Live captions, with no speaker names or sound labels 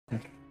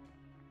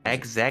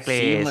Exactly.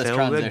 Seamless So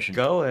transition.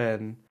 we're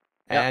going.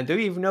 Yep. And do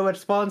we even know what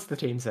spawns the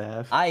teams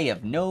have? I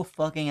have no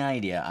fucking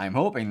idea. I'm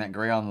hoping that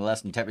Grey on the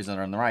left and Tepes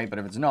are on the right, but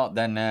if it's not,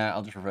 then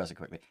I'll just reverse it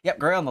quickly. Yep,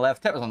 Grey on the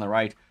left, Tepes on the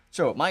right.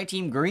 So, my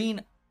team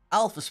Green,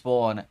 Alpha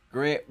Spawn,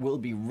 Grey will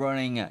be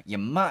running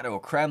Yamato,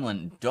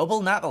 Kremlin,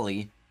 double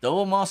Napoli,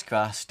 double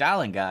Moskva,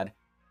 Stalingrad,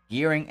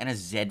 Gearing, and a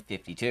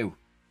Z52.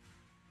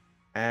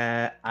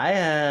 I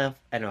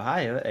have an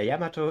Ohio, a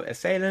Yamato, a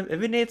Salem, a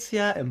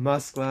Venezia, a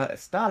Moskva, a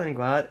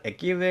Stalingrad, a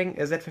Giving,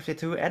 a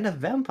Z52, and a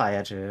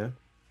Vampire too.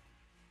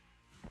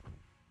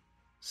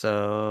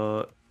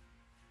 So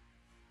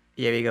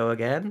here we go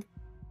again.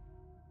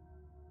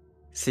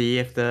 See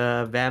if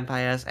the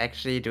vampire's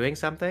actually doing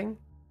something.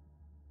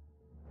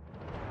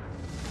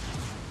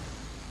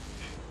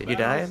 Did you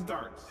die?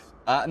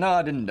 No,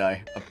 I didn't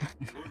die.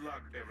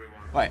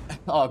 Right.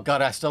 Oh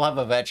god, I still have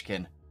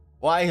Ovechkin.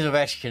 Why is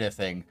Ovechkin a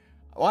thing?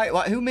 Why?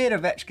 Who made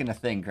Ovechkin a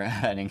thing,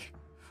 Henning?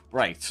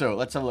 Right, so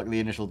let's have a look at the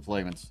initial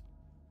deployments.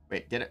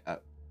 Wait, did it?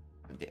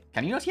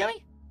 Can you not hear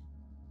me?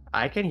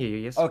 I can hear you,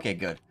 yes. Okay,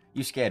 good.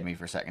 You scared me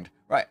for a second.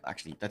 Right,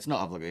 actually, let's not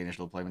have a look at the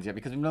initial deployments yet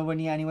because we've nowhere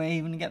near anyway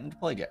even get them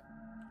deployed yet.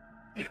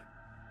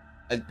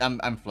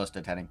 I'm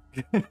flustered, Henning.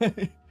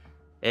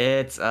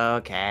 It's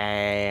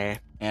okay.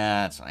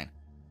 Yeah, that's fine.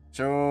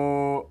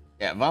 So,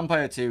 yeah,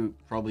 Vampire 2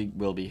 probably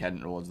will be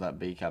heading towards that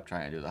B cap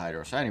trying to do the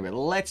Hydro. So anyway,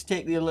 let's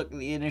take a look at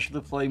the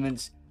initial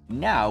deployments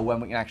now when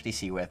we can actually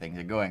see where things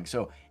are going.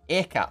 So,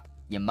 A cap,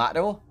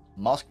 Yamato,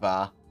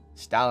 Moskva,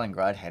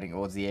 Stalingrad heading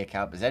towards the A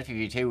cap.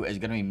 Z52 is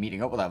going to be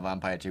meeting up with that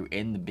Vampire 2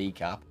 in the B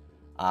cap.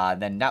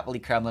 Then Napoli,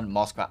 Kremlin,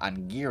 Moskva,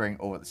 and Gearing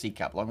over at the C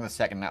cap, along with the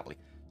second Napoli.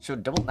 So,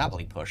 double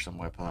Napoli push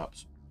somewhere,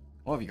 perhaps.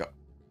 What have you got?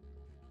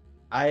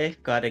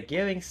 I've got a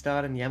Gearing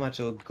Star and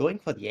Yamato going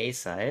for the A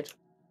side.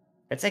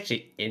 That's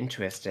actually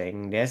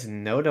interesting. There's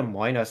no Des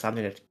Moines or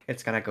something that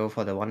it's gonna go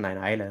for the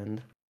 1-9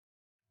 island.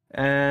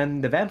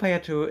 And the Vampire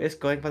 2 is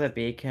going for the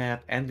B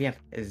cap, and we have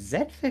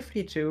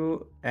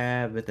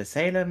Z52 with the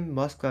Salem,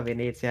 Moscow,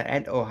 Venezia,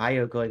 and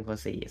Ohio going for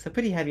C. So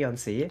pretty heavy on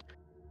C.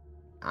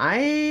 I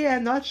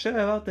am not sure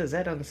about the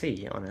Z on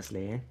C,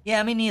 honestly.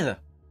 Yeah, me neither.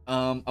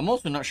 I'm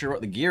also not sure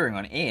about the gearing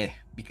on A,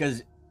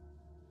 because...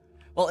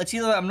 Well, it's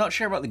either I'm not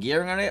sure about the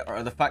gearing on it,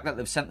 or the fact that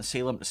they've sent the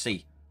Salem to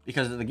C.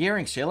 Because the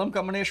gearing-Salem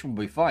combination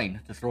would be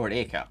fine to throw at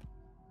A-cap.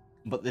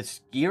 But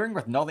this gearing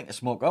with nothing to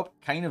smoke up,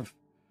 kind of...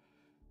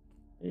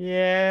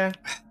 Yeah.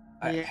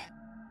 I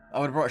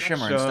would have brought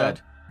Shimmer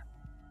instead.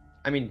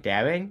 I mean,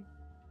 Daring?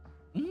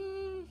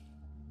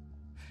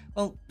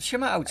 Well,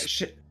 Shimmer out...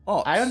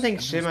 I don't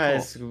think Shimmer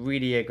is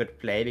really a good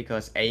play,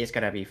 because A is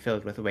gonna be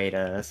filled with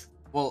Raiders.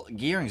 Well,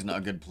 Gearing's not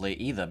a good play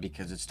either,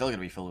 because it's still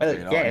gonna be filled with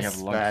Raiders.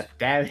 Yes, but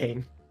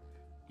Daring...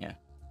 Yeah.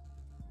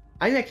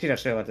 I'm actually not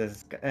sure what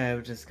this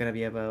is gonna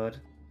be about.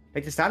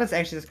 Like, the starter's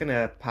actually just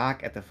gonna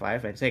park at the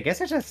 5 lane, so I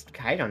guess I just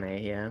kite on A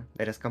here.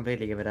 They just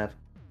completely give it up.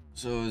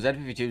 So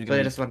Z52 is So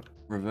going to be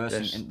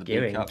reversing into the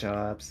gearing big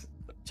jobs.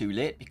 But too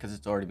late, because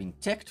it's already been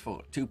ticked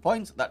for 2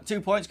 points. That 2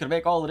 points could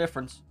make all the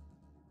difference.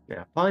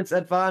 Yeah, points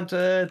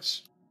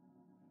advantage!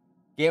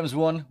 Game's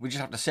won, we just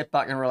have to sit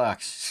back and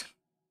relax.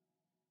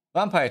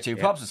 Vampire 2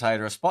 pops his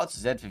Hydra,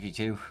 spots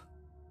Z52.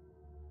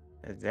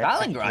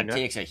 Stalingrad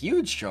takes a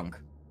huge chunk.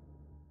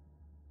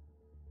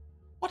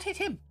 What hit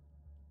him?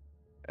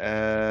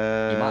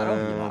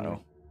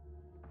 Yamato.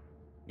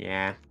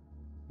 Yeah,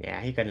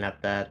 he couldn't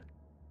have that.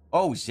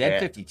 Oh,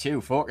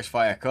 Z52 focus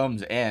fire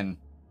comes in.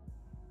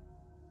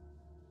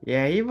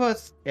 Yeah, he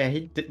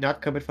did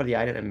not commit for the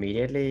island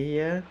immediately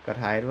here. Got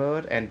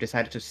hydroed and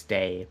decided to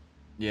stay.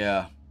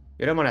 Yeah.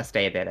 You don't want to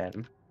stay there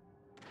then.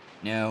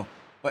 No.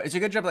 But it's a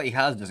good job that he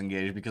has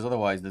disengaged, because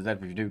otherwise the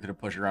Z52 could have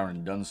pushed around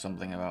and done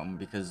something about him,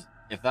 because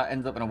if that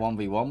ends up in a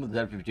 1v1 with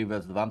Z52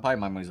 versus the Vampire,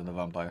 my money's on the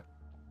Vampire.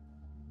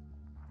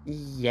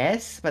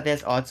 Yes, but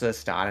there's also a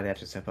Stalin there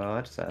to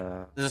support,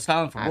 so... There's a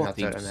Stalin for both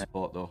teams to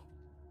support, though.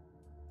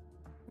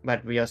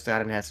 But your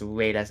Stalin has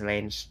way less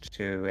range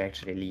to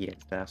actually lead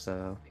and stuff,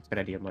 so it's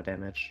gonna deal more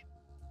damage.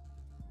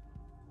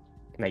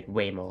 Like,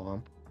 way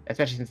more.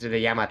 Especially since the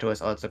Yamato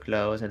is also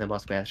close and the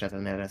Moskva has just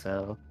another,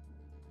 so...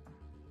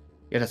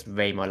 You're just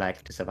way more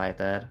likely to survive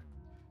that.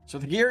 So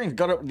the Gearing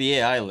got up the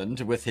A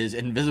island with his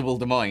invisible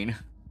Des Moines.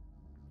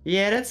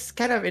 Yeah, that's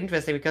kind of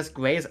interesting, because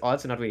Grey is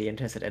also not really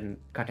interested in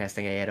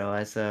contesting A at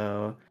all,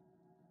 so...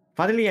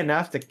 Funnily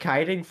enough, the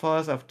kiting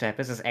force of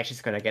TEPES is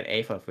actually going to get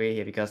A for free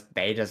here, because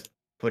they just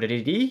put a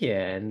DD here,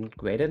 and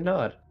Grey did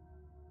not.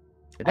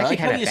 It's actually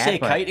how you say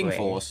kiting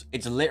force,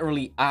 it's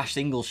literally a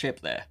single ship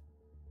there.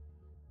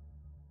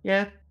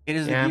 Yeah. It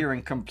is the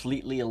Gearing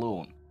completely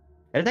alone.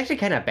 It's actually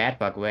kind of bad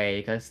for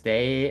Grey, because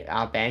they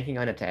are banking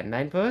on a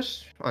 10-9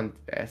 push on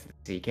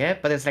C-cap,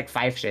 but there's like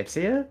 5 ships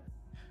here.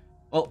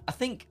 Well, I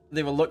think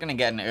they were looking to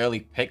get an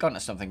early pick onto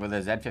something with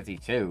their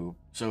Z52,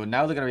 so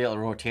now they're going to be able to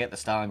rotate the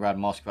Stalingrad,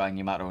 Moskva, and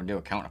Yamato and do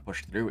a counter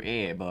push through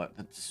A, but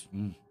that's...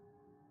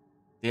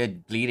 They're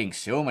bleeding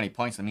so many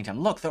points in the meantime.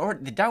 Look, they're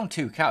down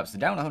 2 caps, they're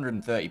down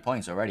 130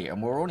 points already,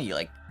 and we're only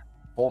like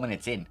 4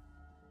 minutes in.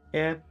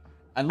 Yeah.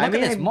 And look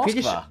at this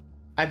Moskva.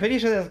 I'm pretty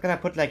sure they're gonna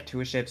put like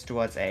 2 ships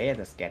towards A and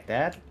just get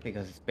that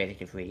because it's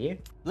basically free.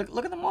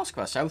 Look at the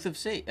Moskva south of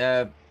C.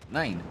 9.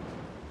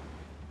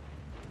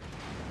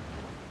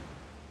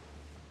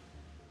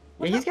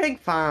 Yeah, he's getting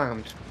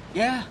farmed.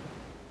 Yeah.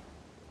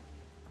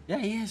 Yeah,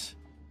 he is.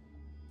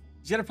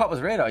 He's gonna pop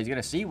his radar. He's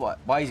gonna see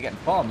why he's getting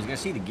farmed. He's gonna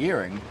see the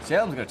gearing.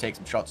 Salem's gonna take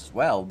some shots as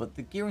well, but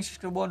the gearing's just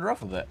gonna wander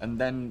off of it. And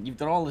then you've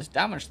done all this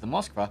damage to the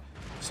Moskva.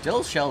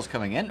 Still shells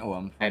coming into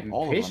him. I'm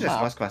all pretty of sure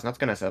them. this Moskva's not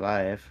gonna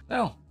survive.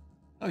 No,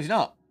 he's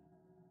not.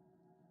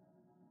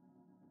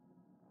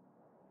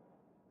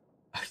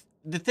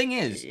 The thing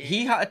is,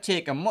 he had to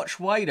take a much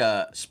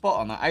wider spot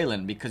on that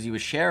island because he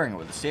was sharing it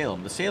with the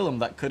Salem. The Salem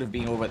that could have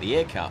been over at the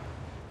A cap.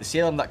 The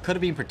Salem that could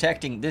have been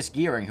protecting this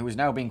gearing who is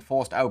now being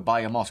forced out by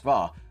a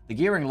Moskva. The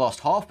gearing lost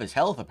half his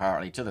health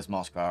apparently to this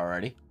Moskva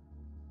already.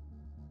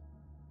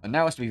 And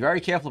now has to be very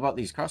careful about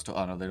these cross.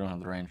 Oh no, they don't have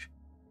the range.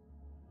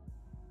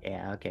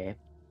 Yeah, okay.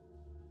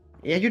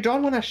 Yeah, you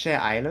don't want to share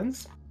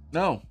islands.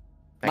 No.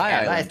 Like,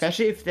 My island.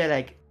 especially if they're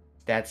like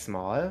that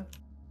small.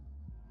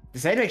 The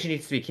Sailor actually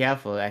needs to be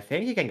careful. I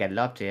think he can get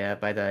lobbed here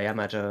by the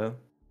Yamato.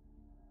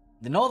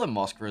 The northern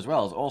Moskva as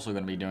well is also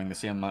going to be doing the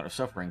same amount of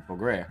suffering for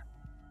Grey.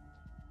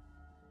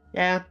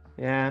 Yeah.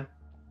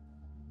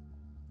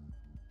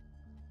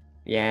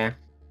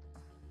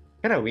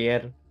 Kinda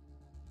weird.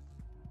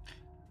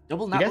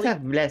 Double He Napoli. does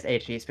have less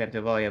HE spam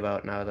to worry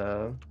about now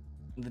though.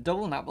 The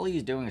double Napoli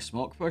is doing a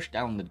smoke push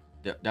down the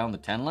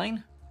 10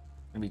 line.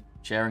 Gonna be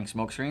sharing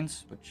smoke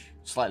screens, which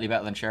is slightly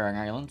better than sharing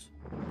islands.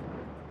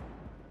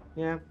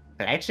 Yeah.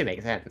 That actually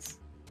makes sense.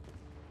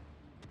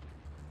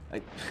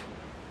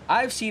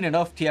 I've seen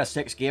enough Tier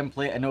 6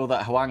 gameplay to know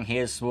that Hwang He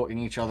is smoking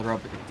each other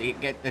up.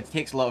 It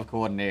takes a lot of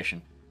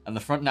coordination. And the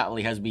front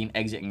Napoli has been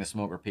exiting the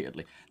smoke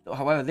repeatedly.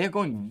 However, they're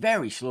going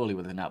very slowly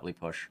with the Napoli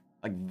push.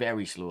 Like,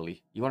 very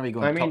slowly. You want to be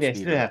going top they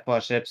speed. still have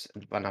 4 ships,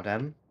 one of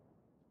them.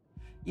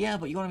 Yeah,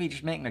 but you want to be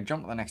just making a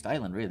jump to the next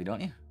island, really,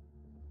 don't you?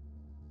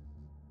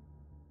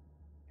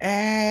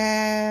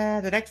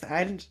 The next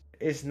island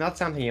is not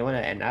something you want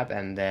to end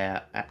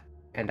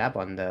up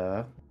on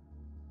though.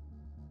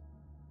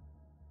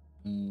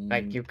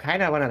 Like, you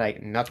kind of want to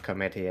like not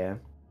commit here.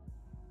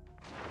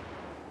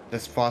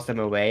 Just force them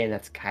away, and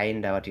that's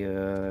kind of what you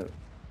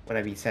want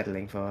to be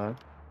settling for.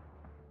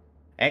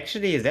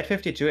 Actually,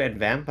 Z52 and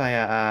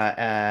Vampire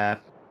are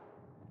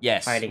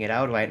yes. fighting it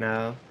out right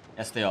now.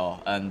 Yes, they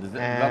are. And the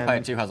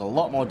Vampire 2 has a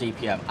lot more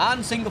DPM.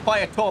 And single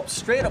fire torps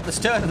straight up the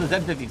stern of the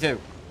Z52.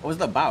 What was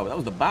the bow? That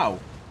was the bow.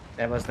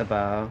 That was the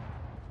bow.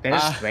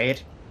 Finished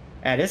trade.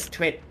 This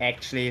trade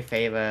actually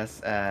favors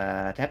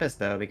TEPES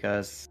though,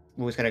 because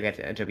who's gonna get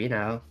into B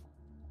now?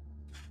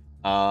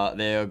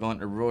 They're going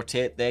to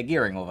rotate their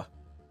gearing over.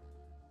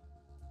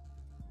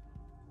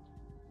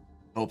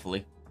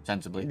 Hopefully.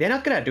 Sensibly. They're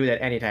not gonna do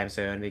that anytime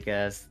soon,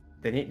 because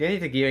they need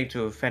the gearing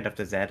to fend off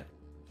the Z.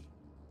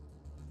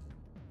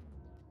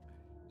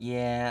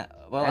 Yeah,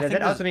 well, and I the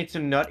think Z also needs to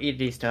not eat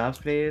these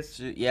stuff, please.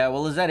 Yeah,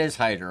 well, the Z is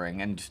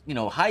hydroing, and, you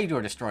know,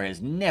 Hydro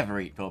Destroyers never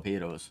eat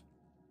torpedoes.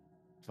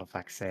 For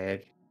fuck's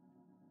sake.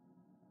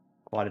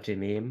 Quality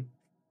meme.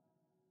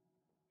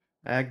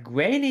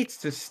 Grey needs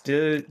to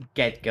still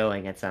get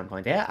going at some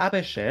point. They're up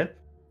a ship,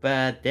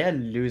 but they're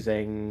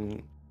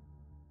losing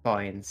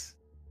points.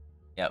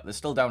 Yeah, they're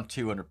still down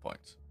 200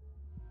 points.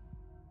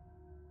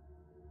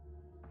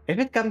 If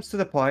it comes to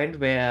the point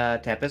where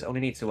TEPES only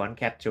needs 1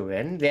 cap to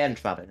win, they're in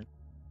trouble.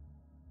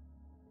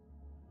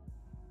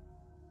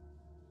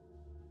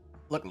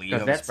 Luckily, you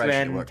have Because that's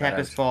when work that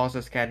TEPES out.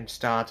 forces can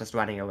start just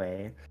running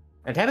away.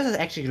 And TEPES is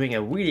actually doing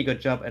a really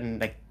good job in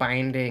like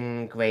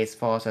binding Grey's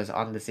forces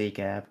on the sea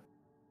cap.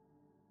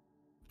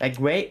 Like,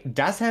 Grey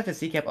does have a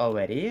sea cap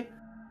already,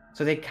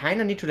 so they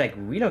kind of need to like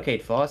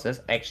relocate forces.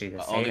 Actually,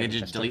 the Oh, they Salem just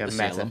just took delete a the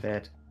massive Salem.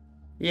 hit.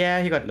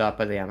 Yeah, he got lobbed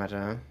by the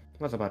Yamato.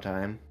 Was about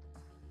time.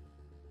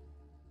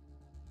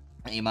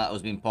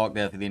 Yamato's been parked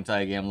there for the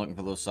entire game looking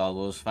for those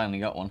salvos. Finally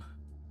got one.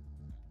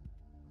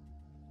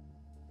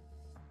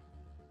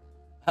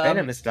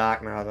 Venom is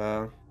dark now,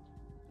 though.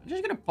 I'm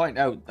just going to point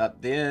out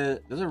that there's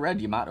a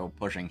red Yamato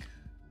pushing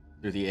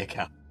through the A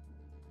cap.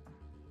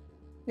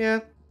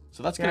 Yeah.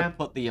 So that's going to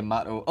put the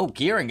Yamato... Oh,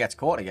 gearing gets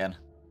caught again.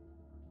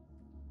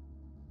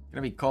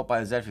 Going to be caught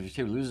by the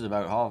Z52. Loses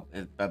about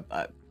a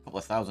couple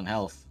of thousand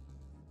health.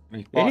 They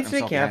need to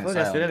be careful.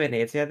 There's still a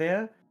Venezia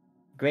there.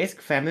 Grey's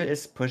family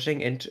is pushing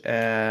into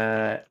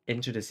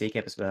the sea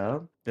cap as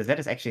well. The Z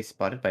is actually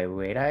spotted by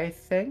radar, I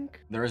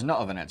think. There is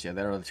not a Venezia.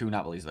 There are the 2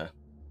 Napolis there.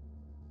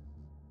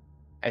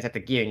 I said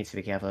the gear needs to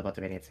be careful about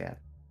the Venezia.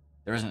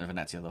 There isn't a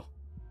Venezia, though.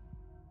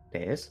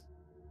 There is?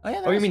 Oh,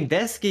 yeah, you mean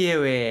this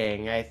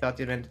gearing? I thought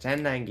you meant the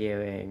 10-9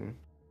 gearing.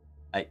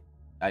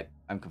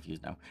 I'm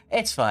confused now.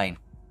 It's fine.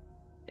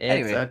 It's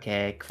Anyway.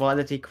 okay.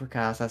 Quality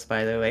casters,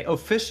 by the way.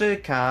 Official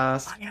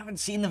cast I haven't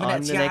seen the on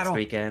Venezia the at next all.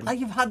 weekend.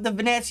 I've had the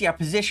Venezia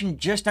positioned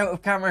just out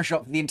of camera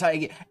shot for the entire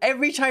game.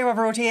 Every time I've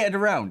rotated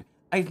around,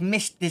 I've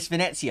missed this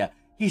Venezia.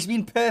 He's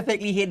been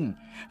perfectly hidden.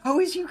 How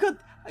long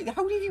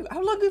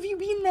have you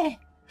been there?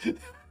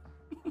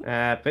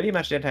 Pretty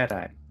much the entire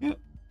time.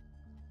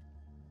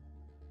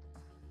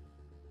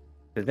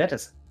 The Z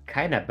is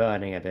kind of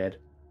burning a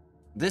bit.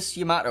 This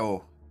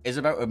Yamato is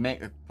about to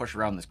make a push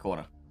around this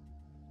corner.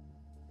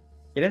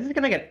 Yeah, this is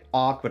gonna get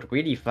awkward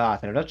really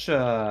fast. I'm not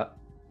sure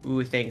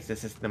who thinks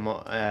this is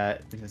more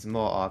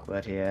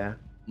awkward here.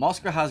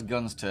 Moscow has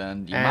guns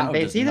turned. Yamato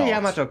They does see not. the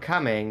Yamato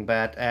coming,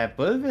 but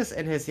Bulvis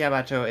in his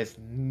Yamato is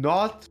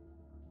not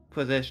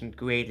positioned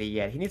greatly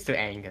yet. He needs to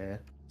angle.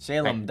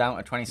 Salem Right down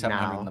to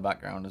 2700 in the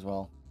background as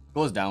well.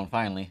 Goes down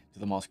finally to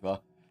the Moskva.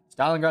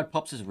 Stalingrad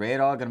pops his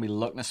radar, going to be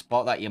looking to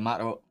spot that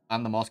Yamato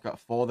and the Moskva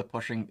for the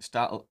pushing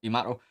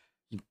Yamato.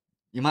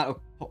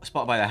 Yamato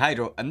spotted by the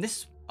Hydro, and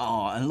this.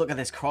 Oh, and look at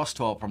this cross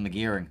talk from the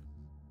gearing.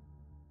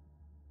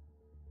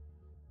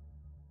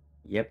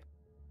 Yep.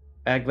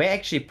 Gray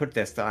actually put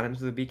their star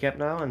into the B cap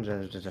now and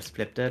just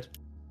flipped it.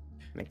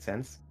 Makes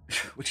sense.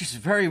 Which is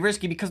very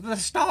risky because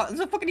there's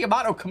a fucking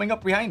Yamato coming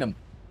up behind him.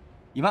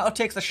 Yamato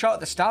takes the shot at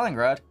the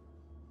Stalingrad.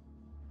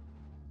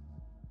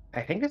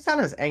 I think the sun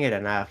is angled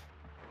enough.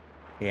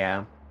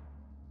 Yeah.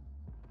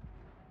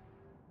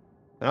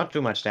 Not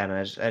too much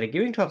damage. The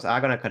gearing drops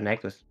are gonna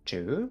connect with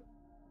 2.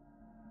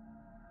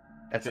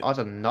 That's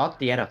also not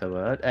the end of the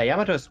world.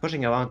 Yamato is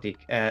pushing around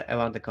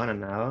the corner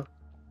now.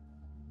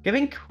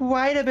 Giving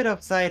quite a bit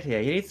of sight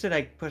here. He needs to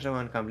like push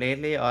around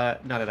completely or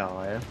not at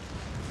all.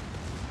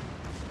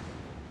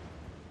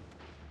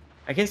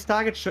 Like his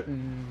target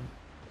shouldn't.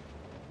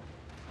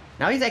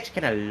 Now he's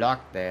actually kind of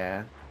locked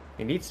there.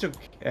 He needs to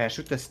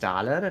shoot the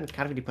Stalin and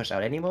can't really push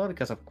out anymore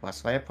because of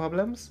crossfire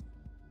problems.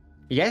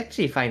 He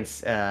actually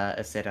finds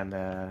a set on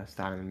the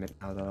Stalin mid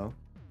now though.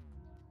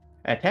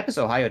 TEPES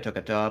Ohio took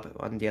a top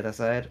on the other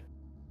side.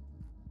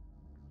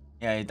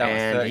 Yeah, that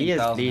was and he is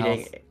 13,000 bleeding.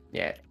 health.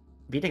 Yeah,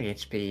 bleeding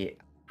HP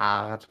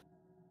hard.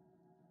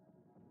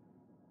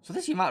 So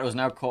this Yamato is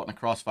now caught in a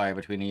crossfire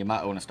between a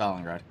Yamato and a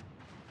Stalingrad.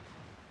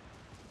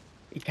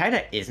 He kind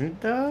of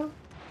isn't though.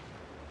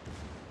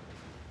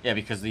 Yeah,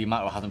 because the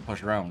Yamato hasn't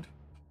pushed around.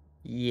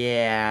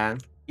 Yeah.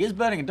 He is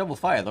burning a double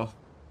fire though.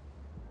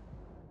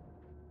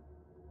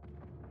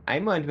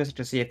 I'm more interested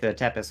to see if the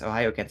TEPES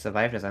Ohio can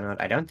survive this or not.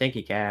 I don't think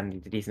he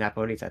can. These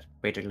Napolis are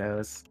way too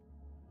close.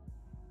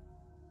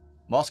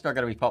 Moscow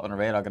going to be popping a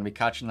radar, going to be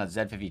catching that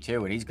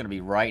Z52, and he's going to be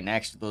right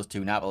next to those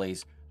 2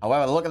 Napolis.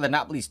 However, look at the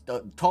Napolis,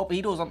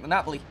 torpedoes on the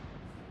Napoli.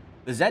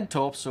 The Z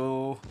top,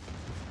 so,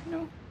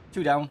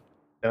 2 down.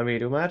 Don't really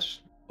do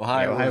much.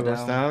 Ohio, Ohio goes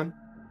goes down.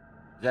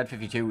 down.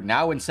 Z52,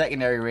 now in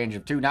secondary range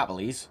of 2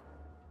 Napolis.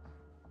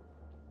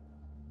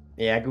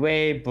 Yeah,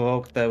 Gray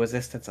broke the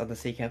resistance on the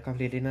C cap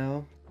completely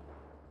now.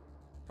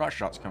 Cross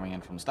shots coming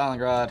in from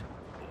Stalingrad.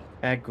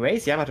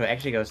 Gray's Yamato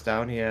actually goes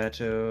down here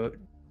to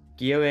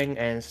Gearing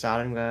and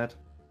Stalingrad.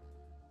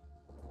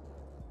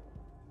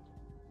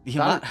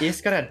 Stalin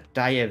is gonna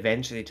die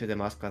eventually to the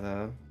Moskva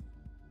though.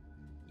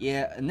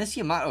 Yeah, and this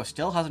Yamato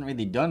still hasn't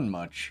really done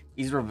much.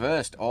 He's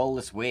reversed all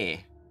this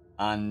way.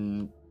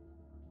 And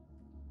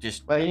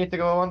just... Well, you need to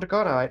go around the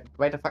corner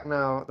right the fuck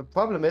now. The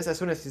problem is, as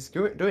soon as he's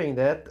doing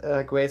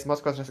that, Gray's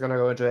Moskva's just gonna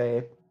go into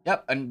A.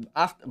 Yep, and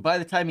by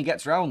the time he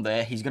gets around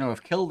there, he's going to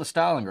have killed the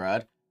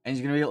Stalingrad, and he's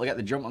going to be able to get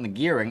the jump on the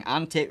gearing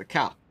and take the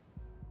cap.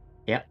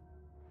 Yep.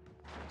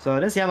 So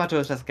this Yamato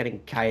is just getting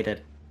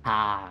kited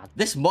hard.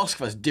 This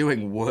Moskva's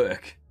doing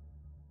work.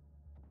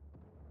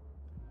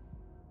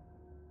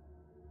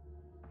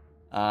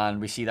 And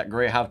we see that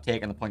Grey have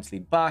taken the points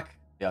lead back.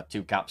 They are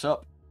 2 caps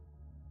up.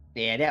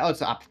 Yeah, they're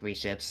also up 3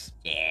 ships.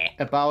 Yeah.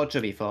 About to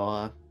be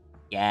 4.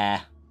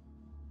 Yeah.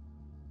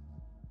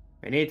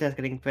 Renita's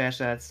getting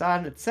pressured.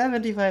 Stalin at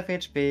 75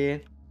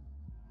 HP.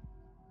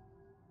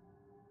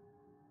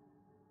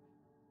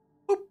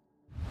 Boop.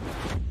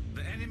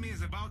 The enemy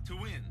is about to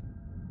win.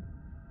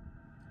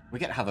 We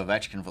get to have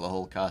Ovechkin for the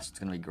whole cast. It's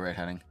going to be great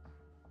heading.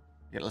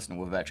 You get to listen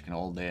to Ovechkin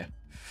all day.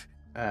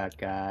 Oh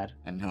god.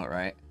 I know,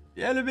 right?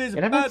 The enemy is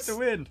Yeah, about to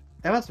win.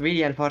 That was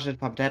really unfortunate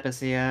from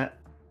TEPES here.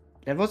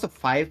 There was a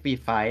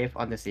 5v5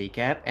 on the C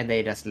cap, and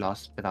they just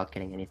lost without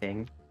getting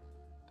anything.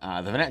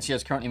 The Venezia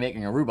is currently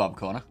making a rhubarb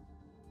corner.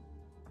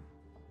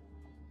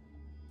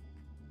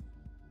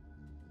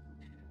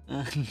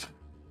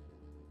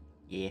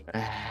 Yeah.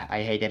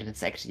 I hate that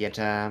it's actually a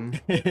term.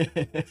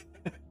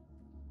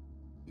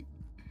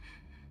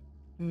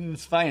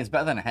 It's fine. It's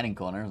better than a heading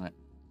corner, isn't it?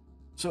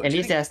 So At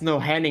least there's no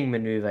handing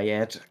maneuver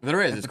yet.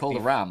 there is. It's called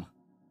a ram.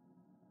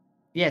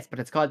 Yes, but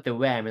it's called the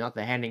ram and not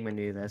the handing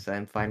maneuver, so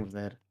I'm fine with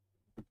it.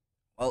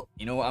 Well,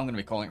 you know what? I'm going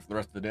to be calling it for the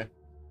rest of the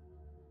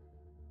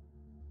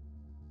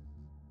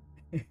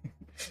day.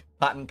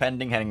 Patent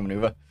pending heading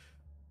maneuver.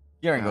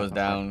 Gearing goes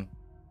down.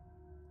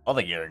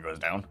 Other gearing goes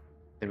down.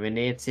 The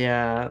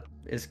Venezia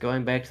is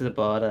going back to the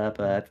border,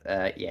 but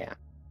yeah.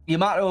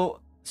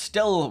 Yamato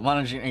still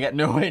managing to get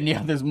nowhere near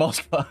this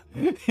Moskva.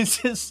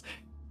 It's just,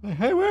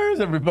 hey, where is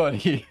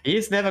everybody?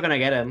 He's never gonna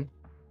get him.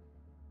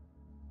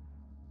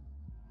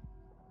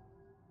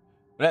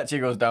 Venezia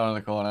goes down in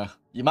the corner.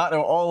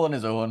 Yamato all on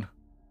his own.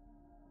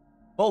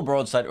 Full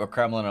broadside to a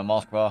Kremlin and a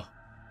Moskva.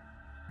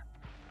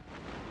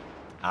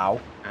 Ow.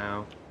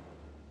 Ow.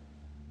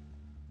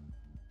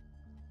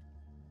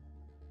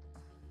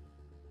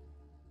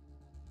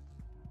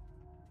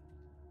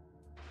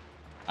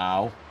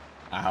 Ow.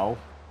 Ow.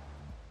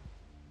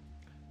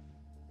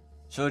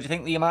 So do you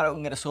think the Yamato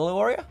can get a solo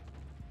warrior?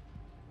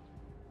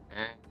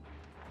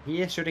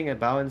 He is shooting a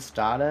bow in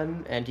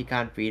Stalin, and he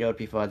can't reload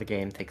before the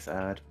game ticks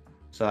out.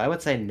 So I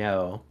would say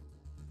no.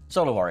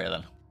 Solo warrior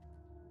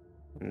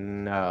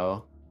then.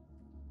 No.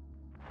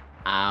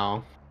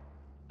 Ow.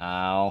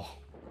 Ow.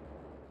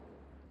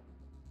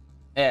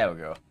 There we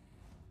go.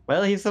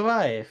 Well, he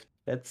survived.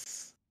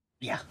 That's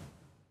Yeah.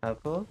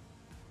 helpful.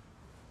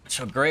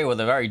 So Grey with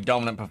a very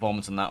dominant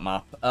performance on that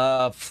map.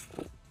 Do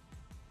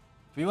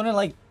we want to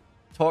like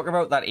talk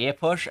about that A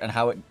push and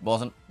how it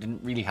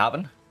didn't really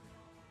happen?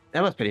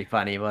 That was pretty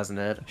funny, wasn't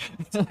it?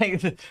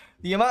 Like the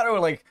Yamato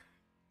like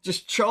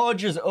just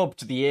charges up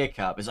to the A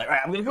cap. It's like,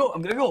 right, I'm gonna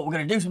go, we're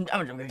gonna do some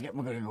damage,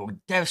 we're gonna go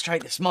dev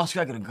strike this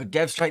Moscow, I'm gonna go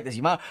dev strike this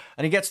Yamato,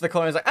 and he gets to the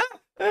corner, he's like,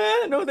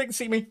 no, they can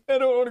see me, I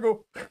don't wanna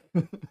go.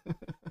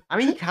 I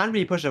mean, he can't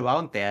really push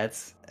around there.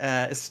 It's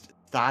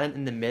Stalin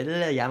in the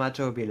middle, a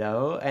Yamato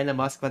below, and a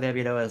Moskva there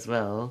below as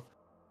well.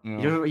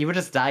 Yeah. You would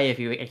just die if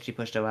you actually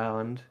pushed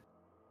around.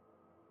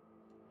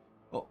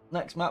 Well,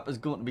 next map is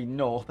going to be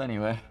North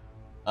anyway.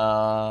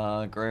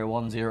 Grey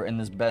 1-0 in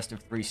this best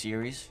of 3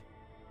 series.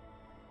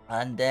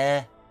 And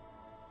I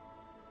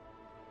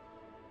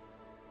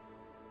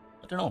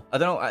don't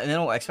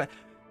know what I expect.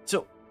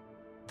 So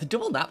the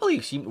double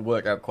Napoli seemed to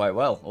work out quite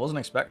well. I wasn't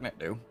expecting it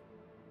to.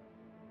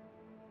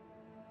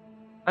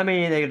 I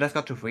mean, they just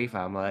got to free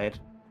farm, right?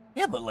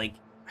 Yeah, but like,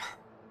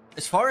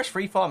 as far as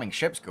free farming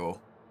ships go,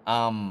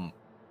 wouldn't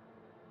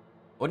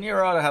you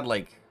rather had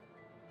like,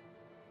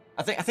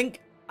 I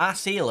think a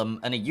Salem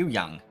and a Yu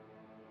Yang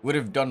would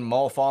have done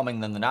more farming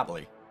than the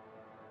Napoli.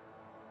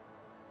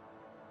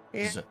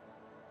 Yeah. So,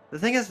 The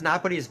thing is,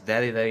 Napoli is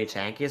very, very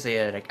tanky, so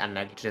you're like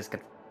unlikely to just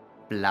get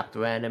blapped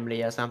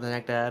randomly or something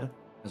like that.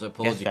 as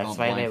opposed to that's can't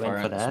why they blind went fire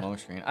for at the that. smoke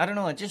screen. I don't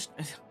know. It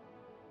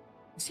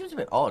seems a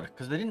bit odd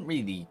because they didn't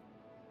really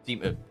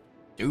seem to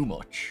do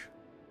much.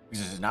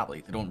 Because this is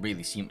Napoli, they don't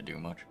really seem to do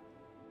much.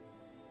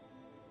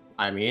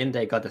 I mean,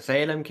 they got a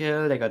Salem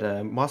kill, they got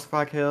a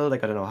Moskva kill, they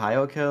got an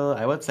Ohio kill.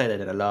 I would say they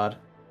did a lot.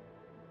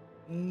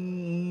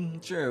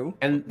 True.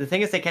 And the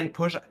thing is, they can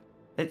push.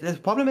 The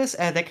problem is,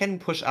 they can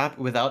push up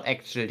without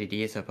actual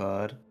DD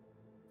support.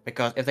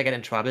 Because if they get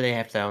in trouble, they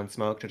have their own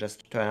smoke to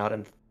just turn out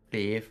and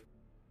leave.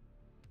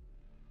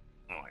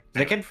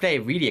 They can play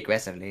really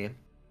aggressively.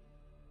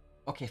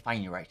 Okay,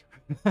 fine, you're right.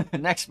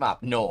 Next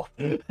map, no.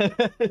 You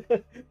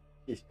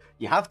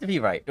have to be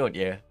right, don't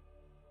you?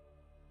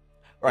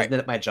 Right. Isn't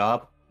it my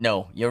job?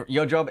 No,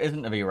 your job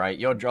isn't to be right.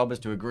 Your job is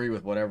to agree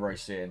with whatever I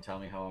say and tell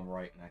me how I'm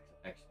right and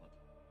excellent.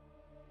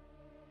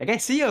 Like, I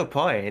see your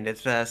point.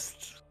 It's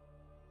just,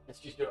 It's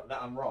just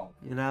that I'm wrong.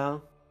 you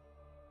know,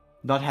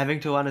 not having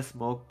to run a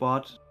smoke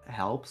bot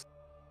helps.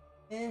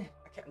 I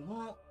can't.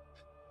 Well,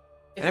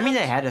 I mean,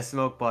 they had a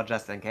smoke bot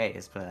just in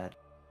case, but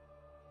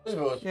I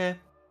suppose. yeah.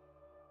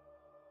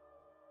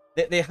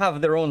 They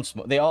have their own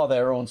smoke. They are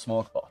their own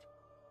smoke bot.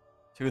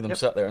 Two of them Yep.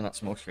 sat there in that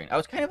smoke screen. I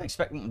was kind of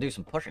expecting them to do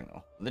some pushing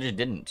though. They just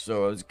didn't.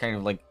 So I was kind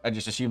of like, I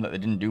just assumed that they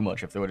didn't do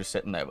much if they were just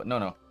sitting there. But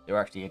no, they were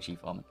actually HE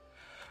farming.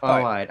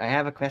 Alright, I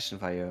have a question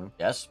for you.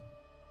 Yes.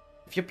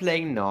 If you're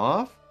playing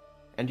north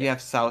and you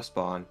have south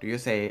spawn, do you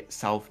say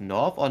south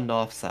north or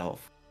north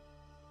south?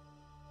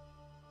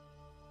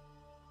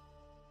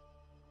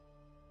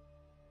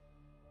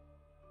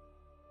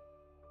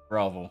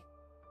 Bravo.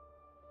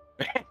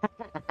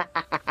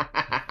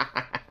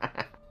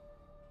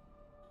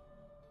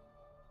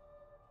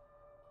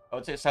 I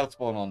would say south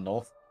spawn on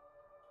north.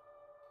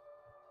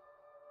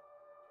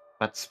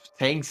 But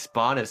saying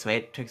spawn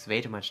takes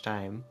way too much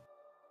time.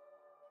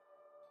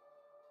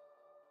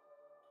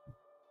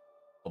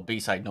 Or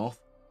B side north.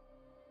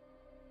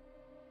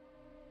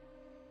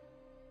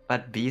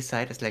 But B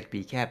side is like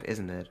B cap,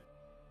 isn't it?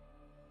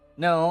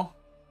 No.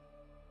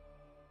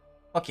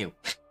 Fuck you.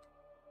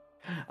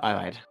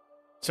 Alright.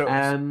 So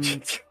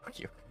fuck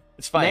you.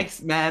 It's fine.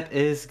 Next map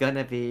is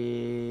gonna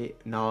be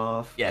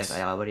north. Yes. As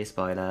I already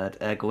spoiled.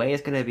 Gray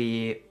is gonna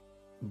be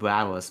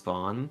Bravo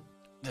spawn.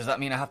 Does that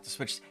mean I have to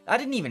switch? I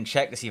didn't even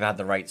check to see if I had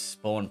the right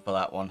spawn for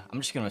that one.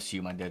 I'm just gonna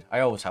assume I did. I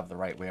always have the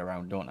right way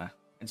around, don't I?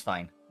 It's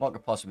fine. What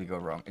could possibly go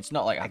wrong? It's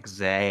not like I...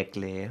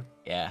 Exactly.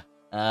 Yeah.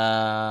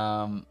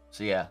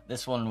 So yeah,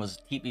 this one was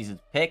TP's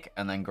pick,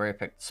 and then Grey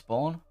picked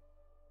spawn.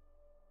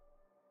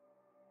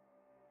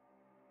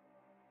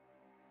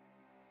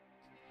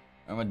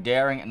 Remember,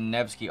 Daring and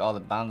Nevsky are the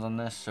bans on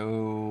this,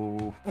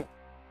 so...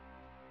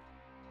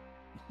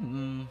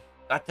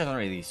 that doesn't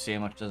really say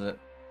much, does it?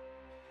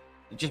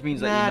 It just means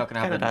that you're not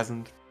going to have...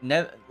 doesn't.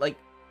 Like,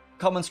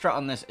 common strat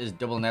on this is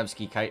double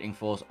Nevsky kiting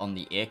force on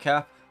the A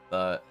cap,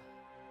 but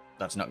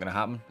that's not going to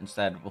happen.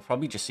 Instead, we'll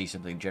probably just see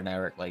something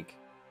generic, like...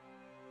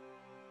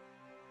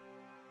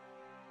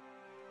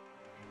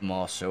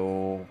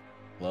 Marceau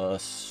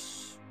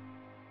plus...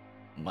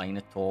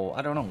 Minotaur.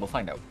 I don't know, we'll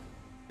find out.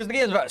 Because the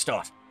game's about to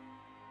start.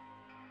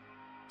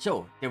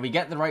 So, did we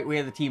get the right way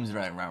of the teams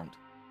running around?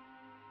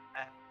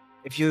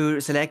 If you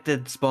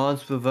selected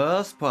spawns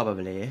reverse,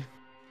 probably.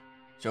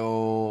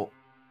 So,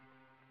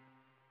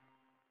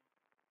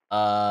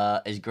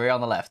 is Grey on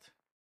the left?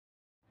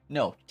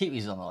 No,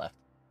 TEPES is on the left.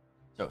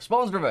 So,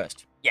 spawns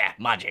reversed. Yeah,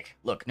 magic.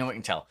 Look, no one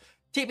can tell.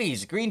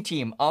 TEPES, green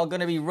team, are going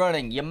to be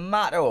running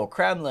Yamato,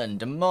 Kremlin,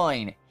 Des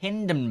Moines,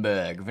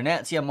 Hindenburg,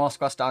 Venezia,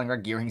 Moscow,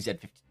 Stalingrad, Gearing,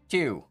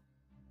 Z52.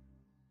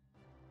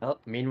 Well,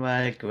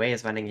 meanwhile, Gray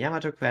is running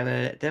Yamato,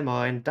 Kreml, Des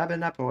Moines, double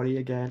Napoli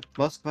again,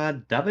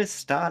 Moskva, double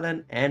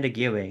Stalin, and a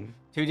Gearing.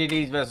 2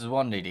 DDs versus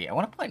 1 DD. I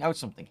want to point out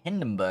something.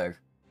 Hindenburg's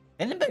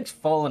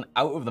fallen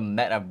out of the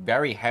meta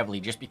very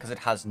heavily just because it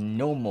has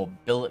no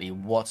mobility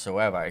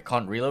whatsoever. It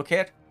can't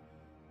relocate.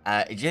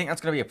 Do you think that's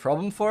going to be a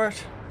problem for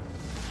it?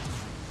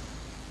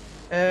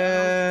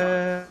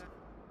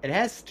 It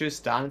has 2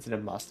 Stalins in the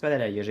Moskva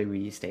that are usually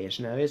really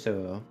stationary,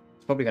 so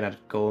it's probably gonna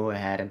go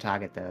ahead and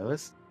target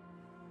those.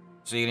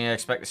 So you're going to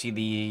expect to see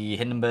the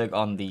Hindenburg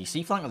on the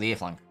C flank or the A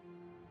flank?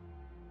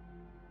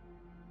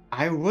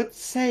 I would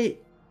say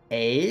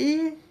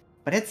A,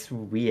 but it's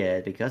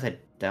weird because I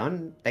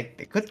don't like.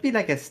 It could be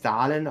like a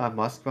Stalin or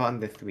Moskva on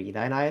the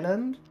 3-line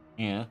island.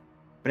 Yeah.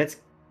 But it's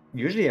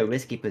usually a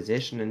risky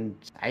position, and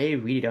I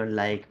really don't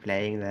like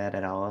playing that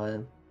at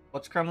all.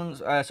 What's Kremlin's?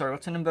 Sorry,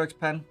 what's Hindenburg's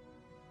pen?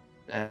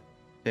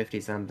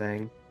 50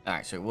 something.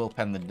 Alright, so it will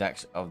pen the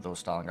decks of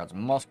those Stalingrads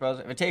and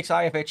Moskvas. If it takes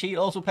IFHE,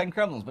 it'll also pen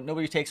Kremlins, but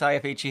nobody takes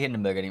IFHE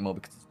Hindenburg anymore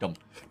because it's dumb.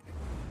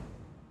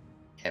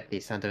 Yeah,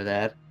 please don't do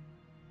that.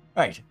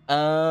 Right,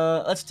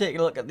 let's take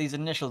a look at these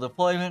initial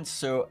deployments.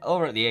 So,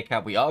 over at the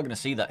ACAP, we are going to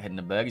see that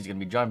Hindenburg is going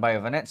to be joined by a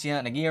Venezia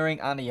and a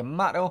Gearing and a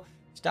Yamato.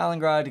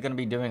 Stalingrad are going to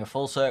be doing a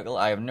full circle.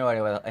 I have no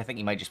idea whether, I think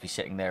he might just be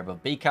sitting there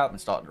above BCAP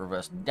and start to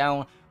reverse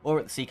down.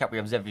 Over at the CCAP, we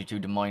have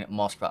Z52, Des Moines,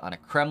 Moskva, and a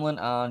Kremlin,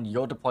 and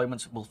your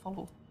deployments will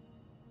follow.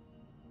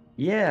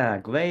 Yeah,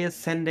 Gray is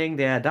sending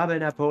their double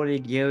Napoli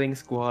Gearing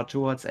squad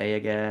towards A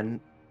again.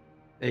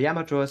 The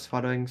Yamato is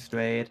following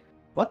straight.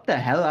 What the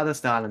hell are the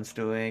Stalins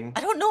doing?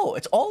 I don't know,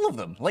 it's all of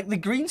them. Like the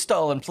green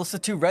Stalin plus the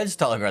 2 red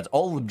Stalingrads,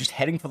 all of them just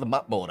heading for the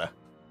map border.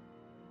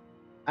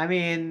 I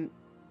mean,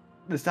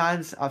 the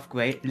Stalins of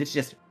Gray literally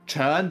just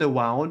turned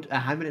around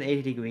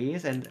 180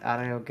 degrees and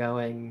are now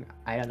going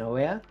I don't know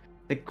where.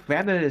 The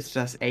Kremlin is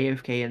just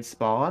AFK in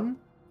spawn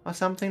or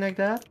something like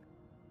that.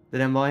 The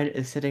Des Moines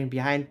is sitting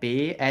behind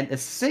B, and a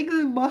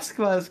single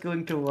Moskva is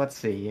going towards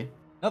C.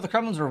 No, the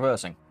Kremlin's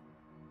reversing.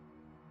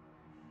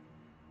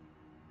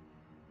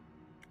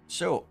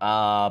 So,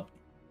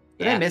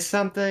 Did I miss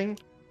something?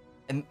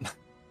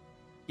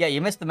 Yeah, you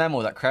missed the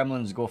memo that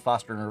Kremlins go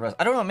faster in reverse.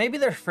 I don't know, maybe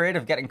they're afraid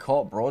of getting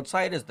caught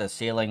broadside as they're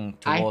sailing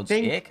towards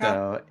I think ACAP.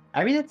 so.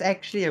 I mean, it's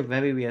actually a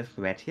very weird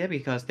threat here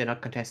because they're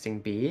not contesting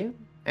B,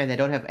 and they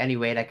don't have any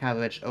radar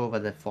coverage over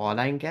the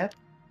 4-line gap.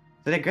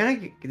 So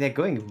they're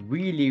going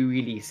really,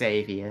 really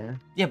safe here.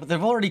 Yeah, but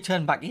they've already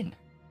turned back in.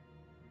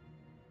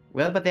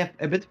 Well, but they're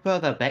a bit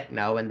further back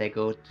now when they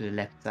go to the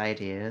left side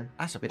here.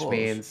 I suppose. Which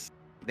means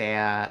they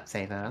are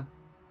safer.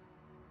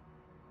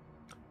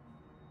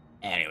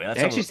 Anyway, that's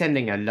They're actually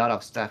sending a lot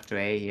of stuff to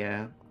A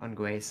here on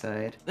Gray's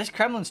side. This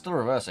Kremlin's still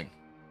reversing.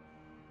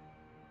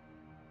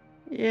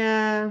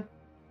 Yeah.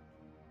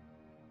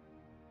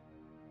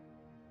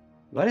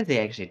 What is he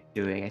actually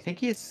doing? I think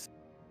he's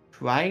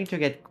trying to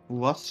get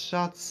cross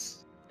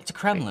shots. It's a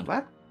Kremlin. Wait,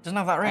 what? Doesn't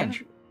have that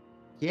range.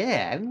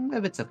 Yeah, I'm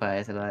a bit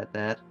surprised about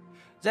that.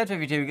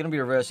 Z52, you're going to be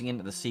reversing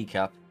into the C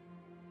cap,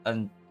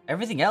 and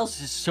everything else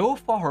is so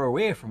far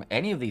away from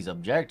any of these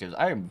objectives.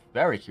 I am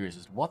very curious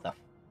as to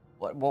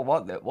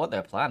what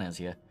their plan is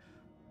here.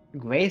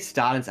 Gray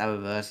Stalins are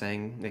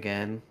reversing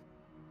again.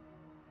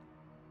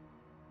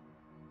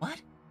 What?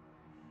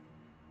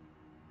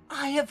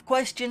 I have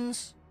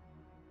questions.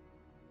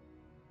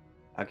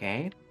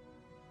 Okay.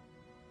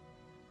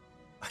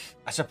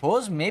 I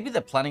suppose maybe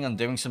they're planning on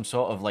doing some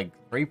sort of like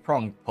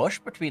 3-pronged push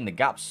between the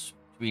gaps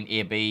between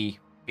A, B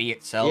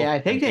itself. Yeah,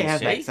 I think they and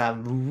have BC. like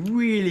some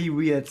really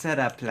weird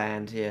setup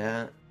planned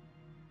here.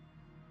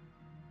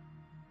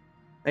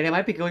 Like they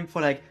might be going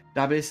for like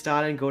double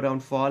Stalin, go down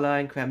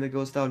 4-line, Kremlin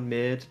goes down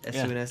mid as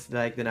soon as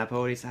like the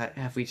Napolis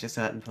have reached a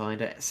certain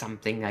point or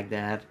something like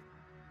that.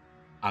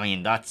 I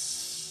mean,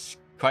 that's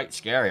quite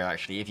scary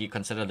actually if you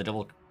consider the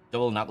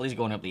double Napolis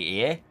going up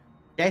the A.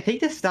 Yeah, I think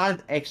the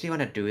Stalins actually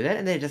want to do that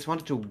and they just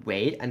wanted to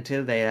wait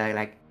until they are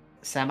like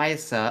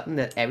semi-certain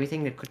that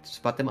everything that could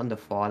spot them on the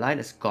 4-line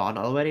is gone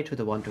already to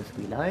the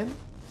 1-2-3 line.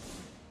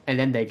 And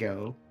then they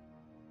go.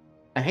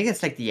 I think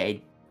that's like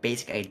the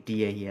basic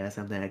idea here,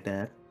 something like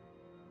that.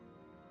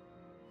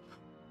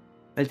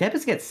 Well,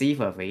 TEPES gets C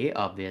for free,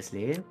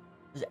 obviously.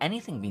 Has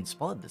anything been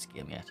spotted this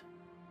game yet?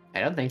 I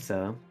don't think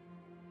so.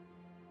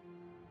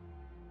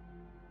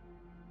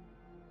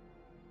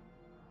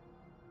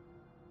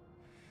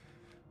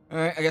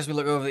 Alright, I guess we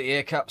look over the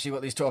A cap, see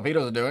what these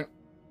torpedoes are doing.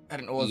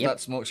 Heading towards that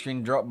smoke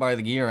screen dropped by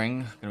the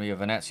Gearing. Gonna be a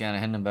Venezia and a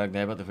Hindenburg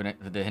there, but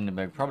the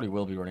Hindenburg probably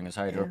will be running as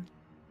Hydro. Yeah.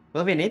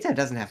 Well, Venezia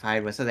doesn't have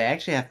Hydra, so they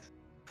actually have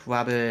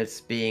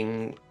troubles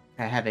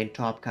having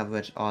top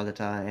coverage all the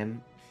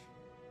time.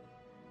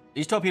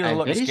 These torpedoes I'm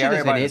look pretty sure scary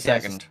this by the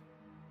Venezia's- second.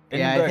 Yeah,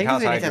 I Hindenburg think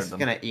has Hydra Venezia's them.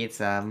 gonna eat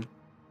some.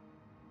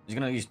 He's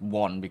gonna use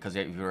 1 because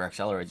if you're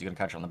accelerated, you're gonna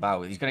catch it on the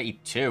bow. He's gonna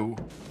eat 2.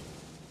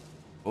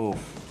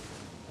 Oof.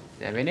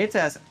 Yeah,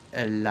 Venezia's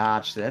a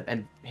large slip,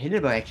 and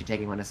Hindenburg actually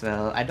taking one as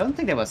well. I don't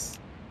think that was...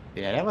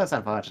 Yeah, that was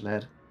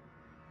unfortunate.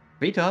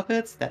 3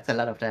 torpedoes? That's a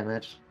lot of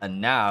damage.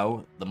 And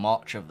now, the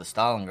march of the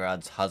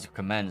Stalingrads has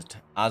commenced.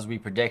 As we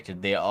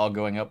predicted, they are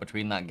going up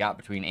between that gap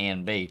between A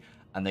and B,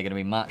 and they're going to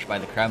be matched by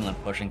the Kremlin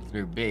pushing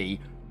through B.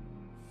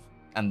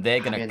 And they're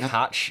going to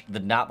catch the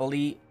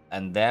Napoli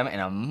and them in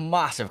a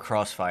massive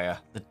crossfire.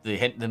 The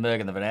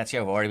Hindenburg and the Venezia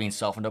have already been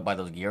softened up by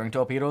those gearing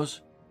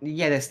torpedoes.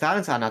 Yeah, the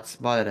Stalins are not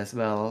spotted as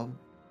well.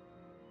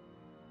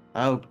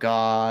 Oh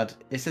god,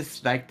 this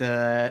is like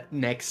the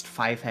next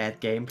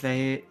 5-head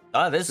gameplay.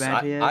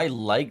 I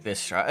like this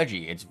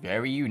strategy. It's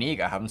very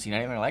unique. I haven't seen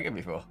anything like it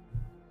before.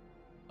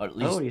 Or at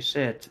least... Holy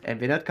shit, and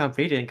we're not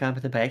completely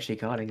incompetent by actually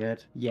calling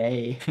it.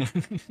 Yay.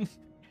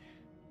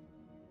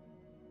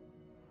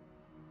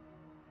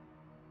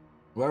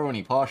 We're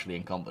only partially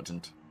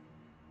incompetent.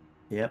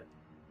 Yep.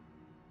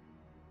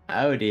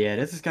 Oh dear,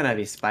 this is gonna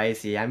be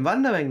spicy. I'm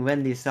wondering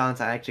when these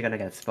sounds are actually gonna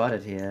get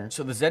spotted here.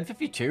 So the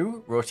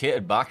Z-52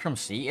 rotated back from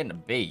C into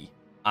B,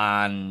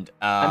 and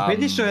I'm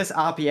pretty sure his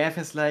RPF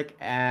is like,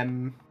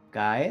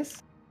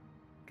 guys?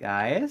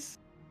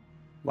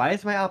 Why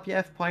is my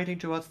RPF pointing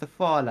towards the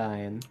 4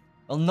 line?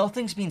 Well,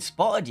 nothing's been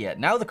spotted yet.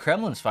 Now the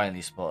Kremlin's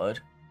finally spotted.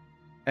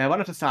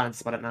 One of the Stalins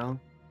spotted now.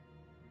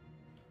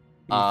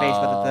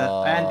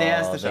 And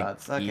there's the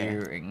shots. Okay.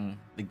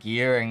 The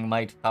gearing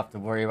might have to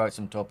worry about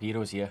some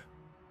torpedoes here.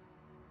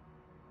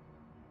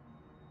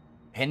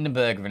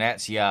 Hindenburg,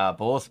 Venezia,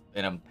 both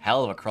in a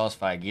hell of a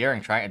crossfire.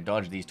 Gearing trying to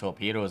dodge these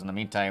torpedoes. In the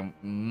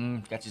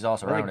meantime, gets his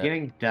ass around it.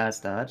 Gearing does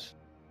dodge.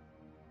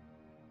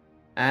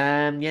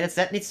 Yeah, the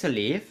Zed needs to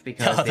leave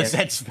because the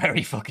Zed's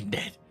very fucking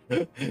dead.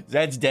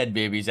 Zed's dead,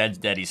 baby. Zed's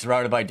dead. He's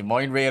surrounded by Des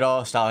Moines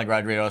radar,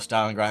 Stalingrad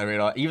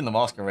radar, even the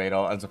Moscow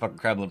radar, and the fucking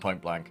Kremlin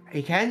point blank.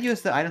 He can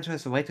use the item to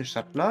his way to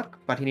shot block,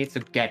 but he needs to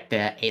get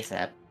there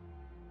ASAP.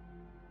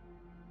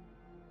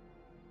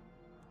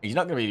 He's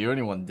not going to be the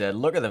only one dead.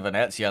 Look at the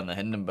Venezia and the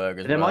Hindenburg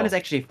as well. The Moines is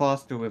actually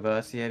forced to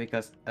reverse here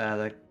because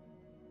the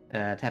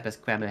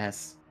TEPES Kremlin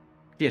has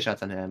clear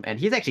shots on him. And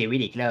he's actually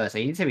really close, so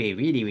he needs to be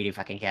really, really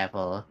fucking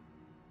careful.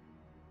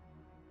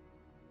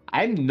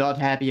 I'm not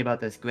happy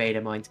about this Grey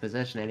Des Moines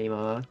position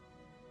anymore.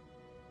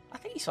 I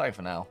think he's sorry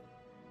for now.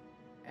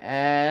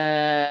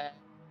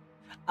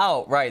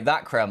 Oh, right,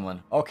 that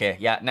Kremlin. Okay,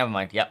 yeah, never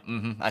mind. Yeah,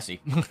 I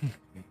see.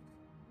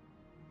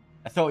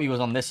 I thought he was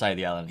on this side of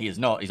the island. He is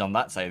not. He's on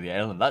that side of the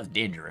island. That's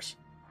dangerous.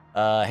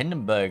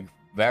 Hindenburg,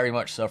 very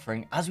much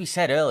suffering. As we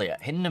said earlier,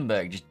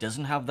 Hindenburg just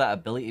doesn't have that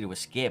ability to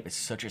escape. It's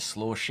such a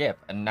slow ship.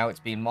 And now it's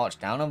being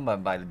marched down on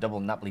by the double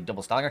Napoli,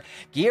 double Stalingrad.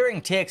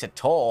 Gearing takes a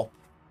toll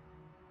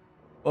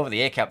over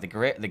the A-cap, the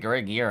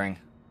gray gearing.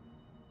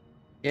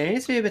 Yeah, he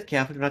needs to be a bit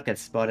careful to not get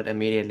spotted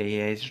immediately.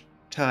 He should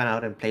turn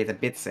out and play it a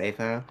bit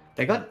safer.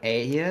 They got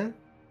A here.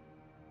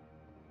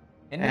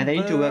 And they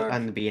need to work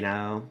on B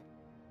now.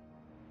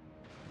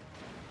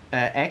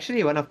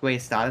 Actually, one of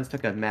Grey's Stalins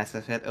took a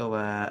massive hit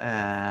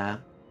over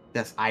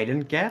this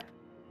island gap.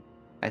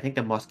 I think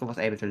the Moscow was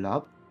able to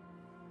lob.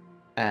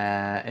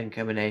 In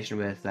combination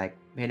with like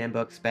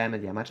Hindenburg spam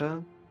and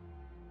Yamato.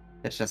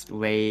 That's just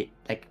quite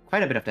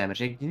a bit of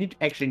damage. You need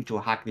actually to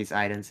hack these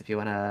islands if you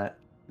wanna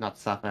not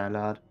suffer a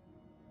lot.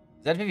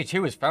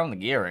 Z-52 has found the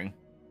gearing.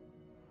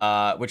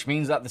 Which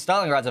means that the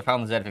Stalingrads have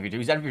found the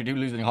Z-52. Z-52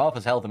 losing half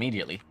his health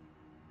immediately.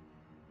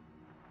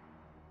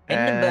 The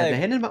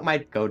Hindenburg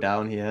might go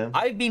down here.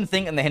 I've been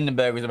thinking the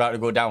Hindenburg was about to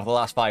go down for the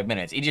last 5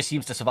 minutes. He just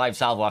seems to survive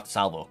salvo after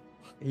salvo.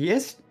 He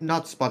is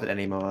not spotted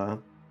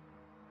anymore.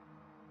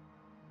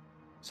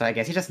 So I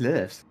guess he just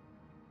lives.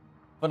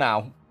 For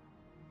now.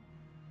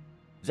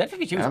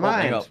 Z-52 is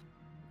opening up.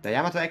 The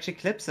Yamato actually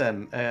clips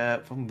him.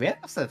 From where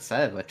was that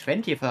salvo?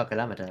 24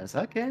 kilometers.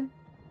 Okay.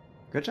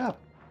 Good job.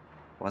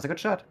 Was a good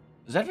shot.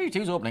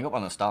 Z-52 is opening up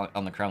on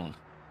the Kremlin.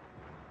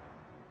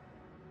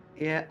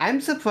 Yeah, I'm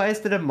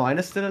surprised that the Moine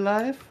is still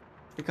alive.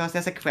 Because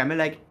there's a Kremlin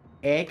like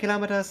 8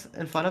 kilometers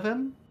in front of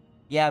him.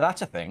 Yeah,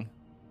 that's a thing.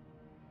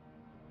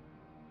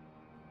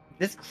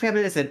 This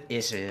Kremlin is an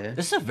issue.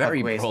 This is a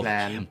very broad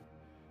game.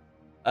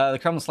 The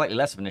Kremlin's slightly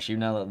less of an issue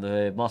now that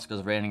the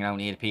Moscow's raining around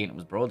the AP and it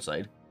was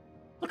broadside.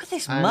 Look at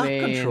this map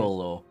control,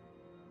 though.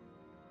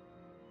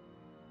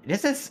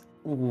 This is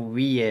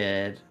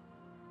weird.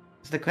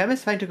 So the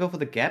Kremlin's trying to go for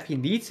the gap. He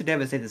needs to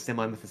devastate the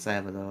Simon with the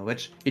Salvador,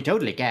 which he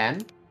totally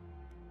can.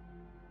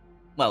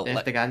 Well,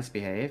 if the guns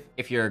behave.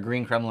 If you're a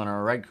green Kremlin or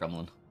a red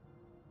Kremlin.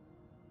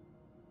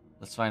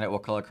 Let's find out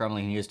what color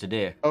Kremlin he is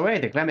today. Oh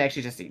wait, the Kremlin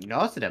actually just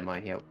ignores the Des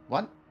Moines here.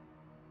 What?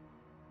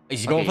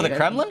 Is he going for the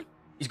Kremlin?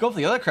 He's going for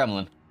the other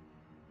Kremlin.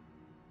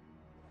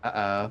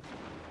 Uh-oh.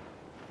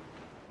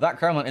 That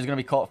Kremlin is going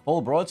to be caught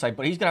full broadside,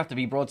 but he's going to have to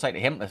be broadside to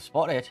him to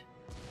spot it.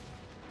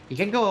 He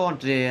can go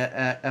around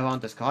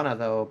around this corner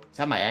though. It's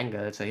at my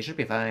angle, so he should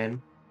be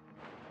fine.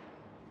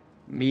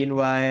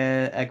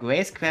 Meanwhile, a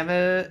Gray's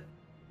Kremlin.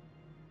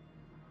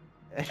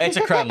 It's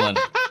a Kremlin.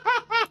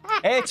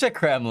 It's a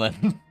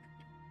Kremlin.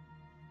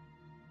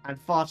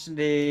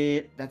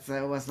 Unfortunately, that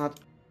was not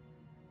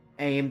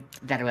aimed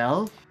that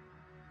well.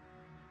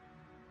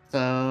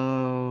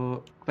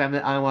 So,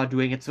 Kremlin armor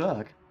doing its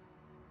work.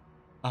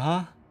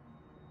 Uh-huh.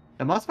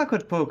 The Moskva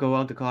could poke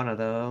around the corner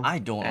though. I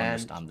don't and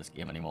understand this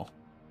game anymore.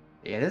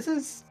 Yeah, this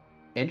is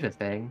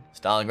interesting.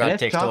 Stalingrad It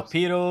takes drops-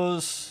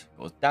 torpedoes,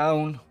 goes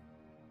down.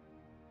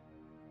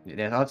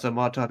 There's also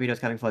more torpedoes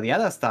coming for the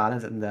other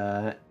Stalins in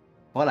the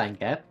four-line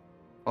gap.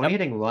 Only Yep.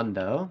 hitting one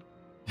though.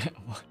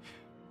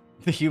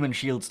 The human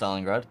shield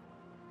Stalingrad.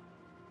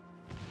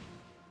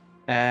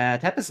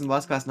 Tepes and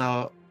Moskva is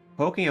now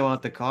poking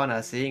around the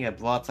corner, seeing a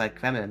broadside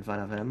Kremlin in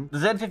front of him. The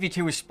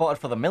Z-52 was spotted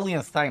for the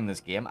millionth time this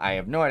game. I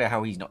have no idea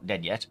how he's not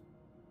dead yet.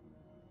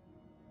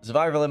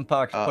 Survival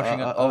impact pushing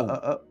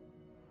it.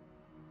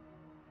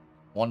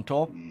 One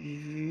top,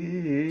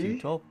 two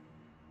top.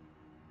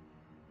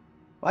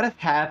 What is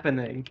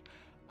happening?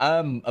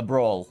 A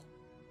brawl.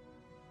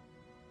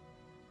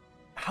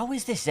 How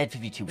is this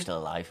Z-52 still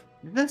alive?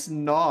 This is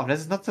North. This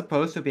is not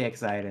supposed to be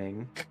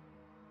exciting.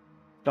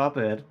 Stop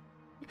it.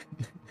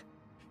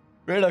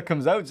 Radar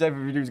comes out,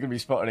 Z-52 is going to be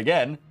spotted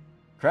again.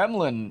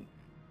 Kremlin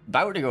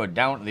about to go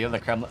down to the other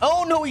Kremlin.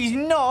 Oh no, he's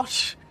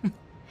not!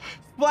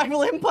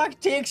 Survival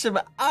impact takes him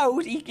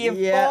out. He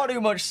gave far too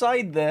much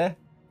side there.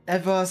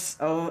 It was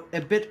a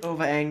bit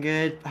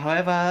over-angled.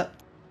 However,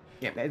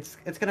 yeah, it's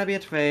gonna be a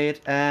trade.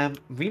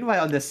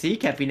 Meanwhile, on the sea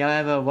cap, we now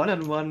have a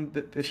one-on-one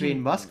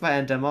between Moskva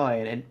and Des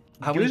Moines, and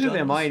usually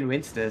Des Moines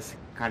wins this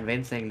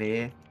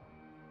convincingly.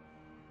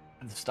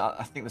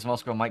 I think this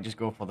Moscow might just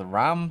go for the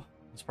Ram.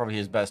 It's probably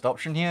his best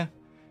option here.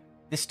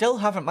 They still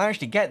haven't managed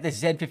to get this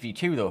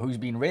Z-52 though, who's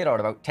been radared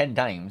about 10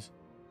 times.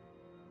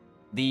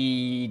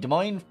 The Des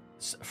Moines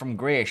from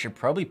Grey should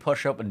probably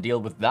push up and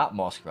deal with that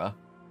Moskva.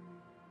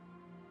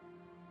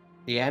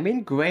 Yeah, I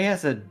mean, Grey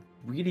has a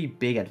really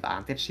big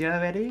advantage here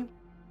already.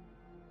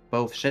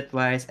 Both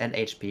shit-wise and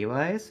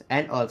HP-wise,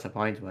 and also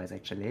point-wise,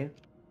 actually.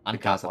 And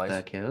because of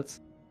cap-wise. the kills.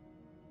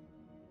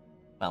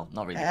 Well,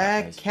 not really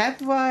cap-wise.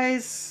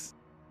 Cap-wise,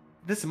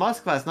 this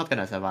Moskva is not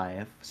gonna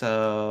survive,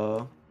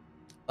 so...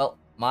 Well,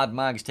 Mad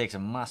Mags takes a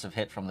massive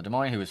hit from the Des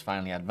Moines, who is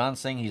finally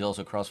advancing. He's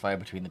also crossfire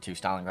between the two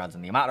Stalingrads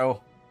and the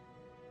Yamato.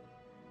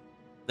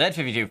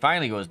 Z-52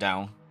 finally goes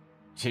down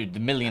to the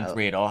millionth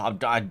radar.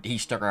 He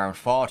stuck around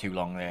far too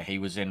long there. He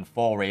was in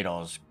 4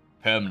 radars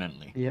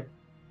permanently. Yep.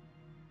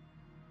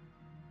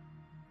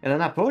 And then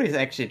Napoli is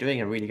actually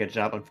doing a really good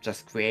job of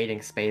just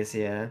creating space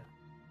here.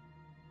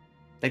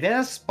 Like,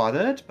 they're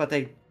spotted, but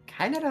they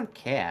kind of don't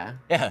care.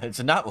 Yeah, it's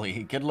a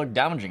Napoli. Good luck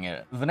damaging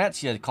it.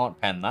 Venezia can't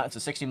pen that. It's a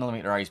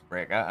 60mm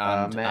icebreaker.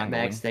 And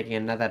Max taking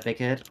another big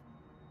hit.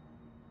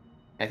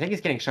 I think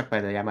he's getting shot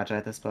by the Yamato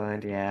at this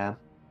point, yeah.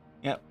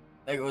 Yep.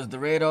 There goes the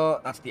radar.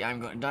 That's the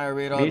I'm going to die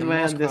radar.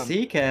 Meanwhile, the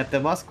sea cap, the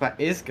Moskva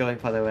is going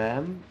for the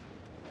Ram.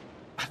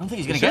 I don't think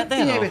he's going to get there,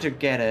 He though. should be able to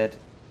get it.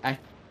 I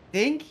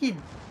think he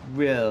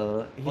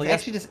will. He's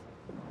actually just...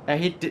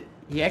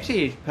 he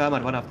actually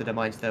permaned one of the Des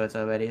Moines turrets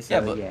already,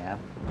 so yeah.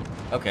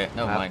 Okay,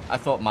 never mind. I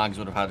thought Mags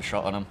would have had a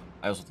shot on him.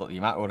 I also thought the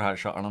Yamato would have had a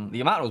shot on him. The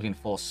Yamato has been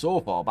forced so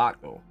far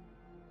back, though.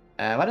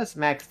 What is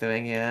Max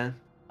doing here?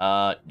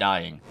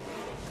 Dying.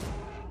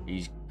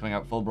 He's coming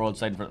out full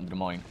broadside in front of the Des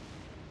Moines.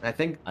 I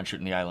think... And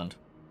shooting the island.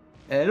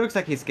 It looks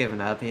like he's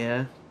given up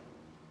here.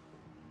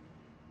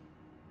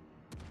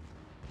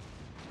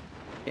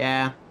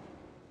 Yeah.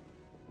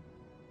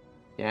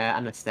 Yeah,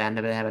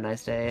 understandable. Have a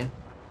nice day.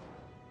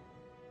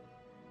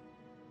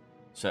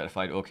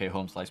 Certified okay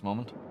home slice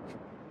moment.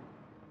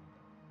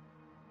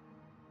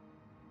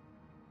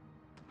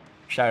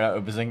 Shout out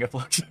to Bazinga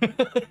Flux.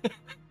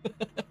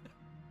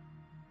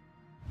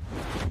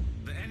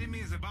 The enemy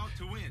is about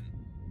to win.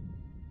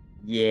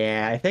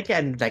 Yeah, I think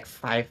in like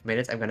 5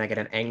 minutes I'm gonna get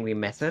an angry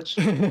message.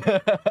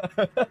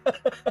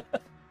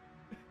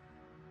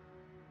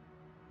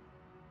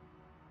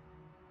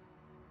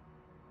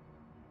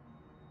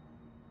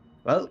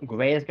 Well,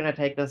 Gray is gonna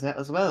take this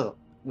as well,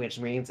 which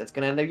means it's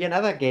gonna be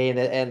another game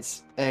that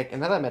ends,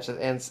 another match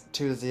that ends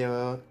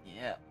 2-0.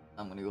 Yeah,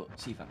 I'm gonna go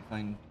see if I can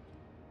find...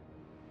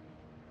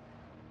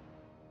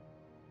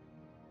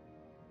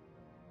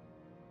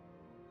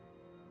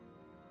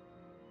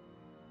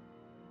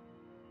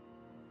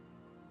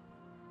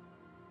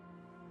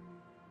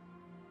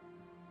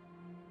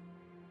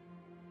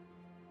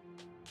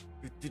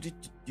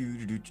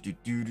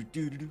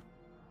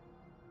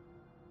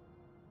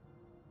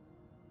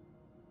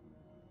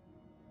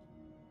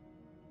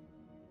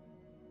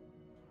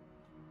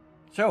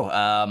 So,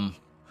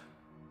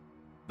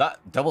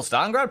 that double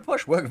Stalingrad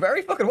push worked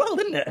very fucking well,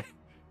 didn't it?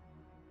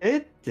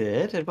 It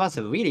did. It was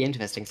a really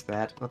interesting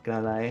strat, not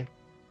gonna lie.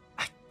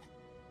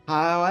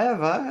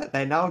 However,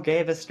 they now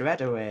gave a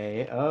strat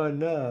away. Oh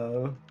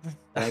no.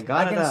 They're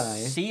gonna die. I can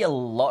see a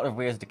lot of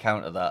ways to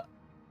counter that.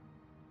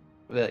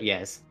 Well,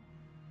 yes.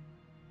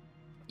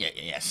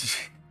 Yes.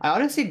 I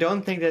honestly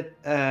don't think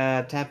that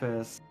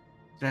TEPES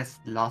just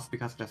lost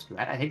because of the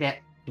strat. I think they had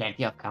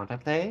plenty of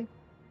counterplay.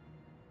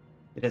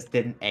 They just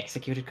didn't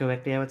execute it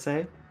correctly, I would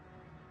say.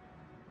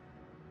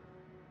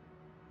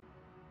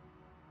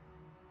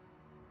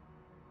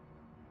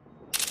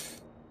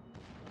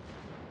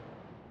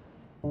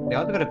 They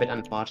also got a bit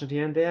unfortunate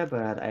here and there,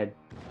 but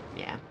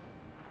yeah.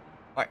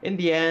 Right. In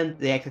the end,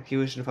 the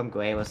execution from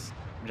Gray was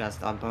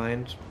just on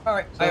point.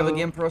 Alright, I have the So-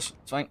 game for us.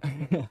 It's fine.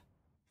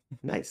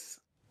 Nice.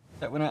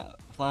 That winner,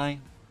 fly,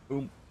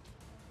 boom.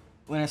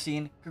 Winner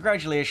scene.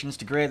 Congratulations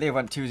to Grey, they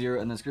went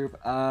 2-0 in this group.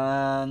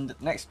 And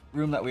next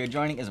room that we are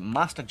joining is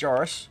Master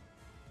Joris.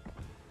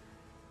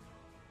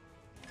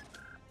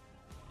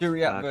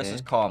 Surya Okay.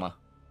 versus Karma.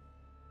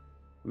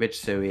 Which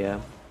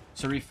Surya?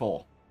 Suri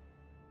 4.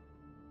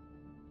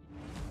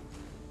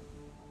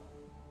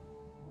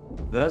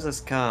 Versus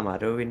Karma.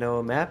 Do we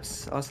know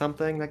maps or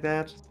something like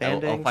that?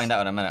 I'll find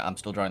out in a minute. I'm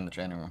still joining the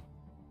training room.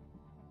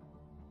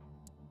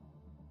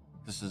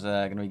 This is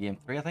going to be game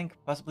 3, I think.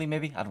 Possibly,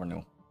 maybe. I don't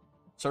know.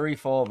 Suri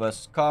 4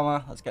 versus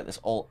Karma. Let's get this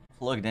ult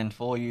plugged in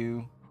for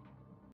you.